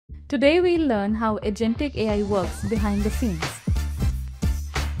Today we'll learn how Agentic AI works behind the scenes.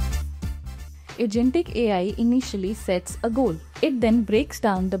 Agentic AI initially sets a goal. It then breaks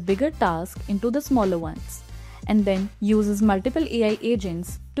down the bigger task into the smaller ones and then uses multiple AI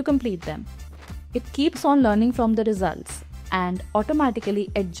agents to complete them. It keeps on learning from the results and automatically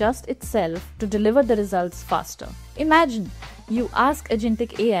adjusts itself to deliver the results faster. Imagine you ask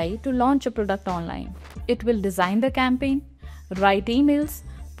Agentic AI to launch a product online. It will design the campaign, write emails,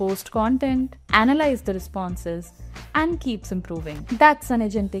 post content, analyze the responses, and keeps improving. That's an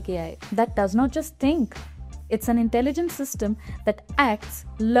Agentic AI that does not just think. It's an intelligent system that acts,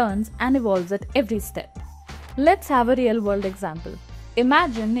 learns, and evolves at every step. Let's have a real-world example.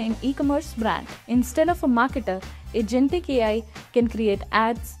 Imagine an e-commerce brand. Instead of a marketer, Agentic AI can create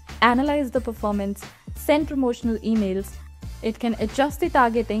ads, analyze the performance, send promotional emails. It can adjust the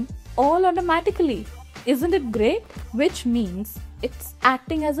targeting all automatically. Isn't it great? Which means it's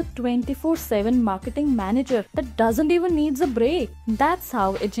acting as a 24/7 marketing manager that doesn't even need a break. That's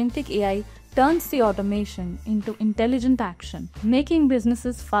how Agentic AI turns the automation into intelligent action, making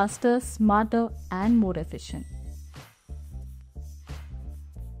businesses faster, smarter, and more efficient.